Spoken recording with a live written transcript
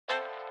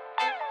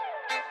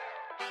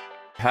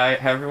Hi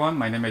everyone,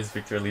 my name is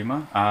Victor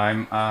Lima.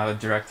 I'm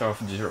Director of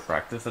Digital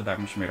Practice at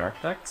Diamond Schmitt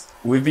Architects.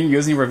 We've been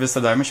using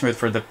Revizto Diamond Schmitt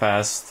for the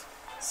past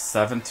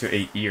 7 to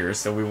 8 years,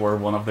 so we were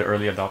one of the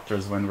early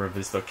adopters when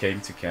Revizto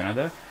came to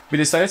Canada. We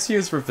decided to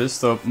use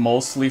Revizto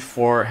mostly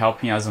for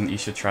helping us on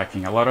issue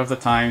tracking. A lot of the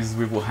times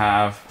we will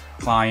have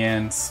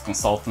clients,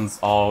 consultants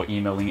all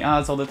emailing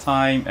us all the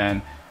time,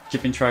 and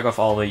keeping track of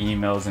all the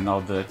emails and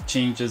all the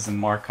changes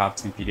and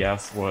markups in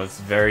PDFs was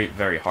very,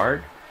 very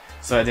hard.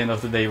 So at the end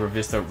of the day,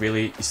 Revizto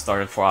really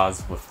started for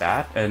us with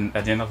that, and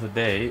at the end of the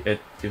day, it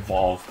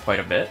evolved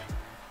quite a bit.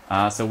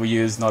 So we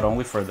use not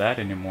only for that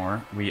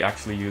anymore, we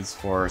actually use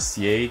for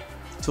CA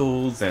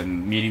tools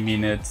and meeting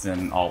minutes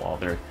and all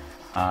other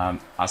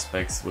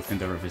aspects within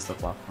the Revizto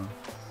platform.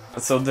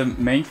 So the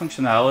main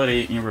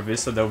functionality in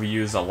Revizto that we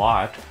use a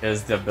lot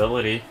is the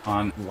ability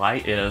on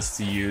Light is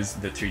to use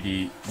the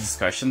 3D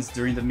discussions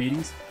during the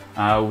meetings.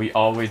 We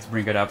always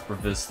bring it up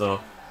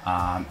Revizto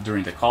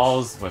during the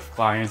calls with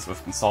clients,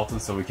 with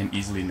consultants, so we can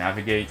easily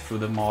navigate through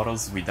the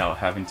models without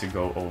having to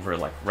go over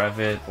like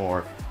Revit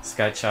or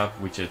SketchUp,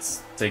 which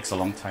takes a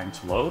long time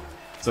to load.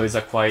 So it's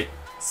a quite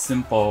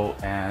simple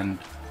and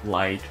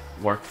light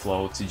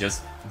workflow to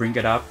just bring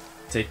it up,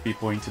 take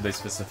people into the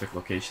specific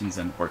locations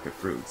and work it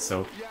through.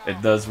 So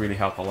it does really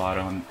help a lot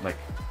on like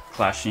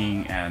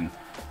clashing and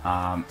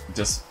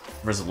just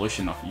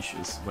resolution of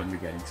issues when we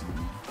get into the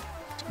meeting.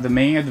 The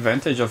main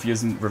advantage of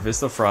using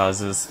Revizto for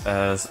us is,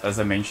 as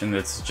I mentioned,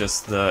 it's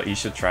just the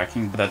issue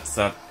tracking. That's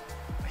a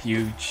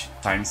huge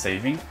time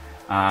saving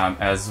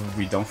as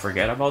we don't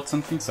forget about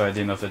something. So at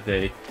the end of the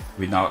day,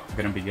 we're not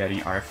going to be getting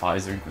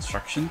RFIs during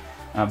construction,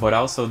 but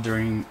also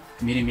during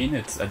meeting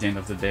minutes. At the end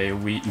of the day,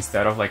 we,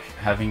 instead of like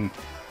having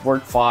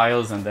Word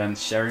files and then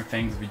sharing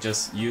things, we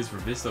just use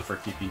Revizto for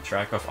keeping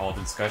track of all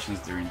the discussions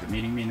during the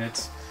meeting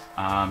minutes.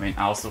 And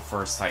also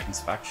for site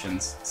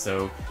inspections.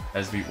 So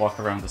as we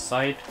walk around the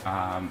site,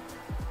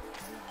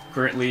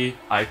 currently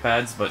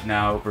iPads, but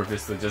now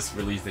Revizto just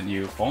released a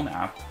new phone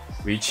app,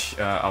 which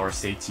our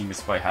CA team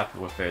is quite happy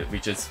with it,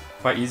 which is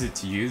quite easy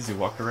to use. You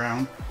walk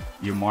around,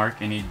 you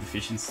mark any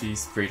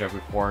deficiencies, create a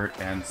report,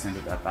 and send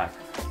it that back.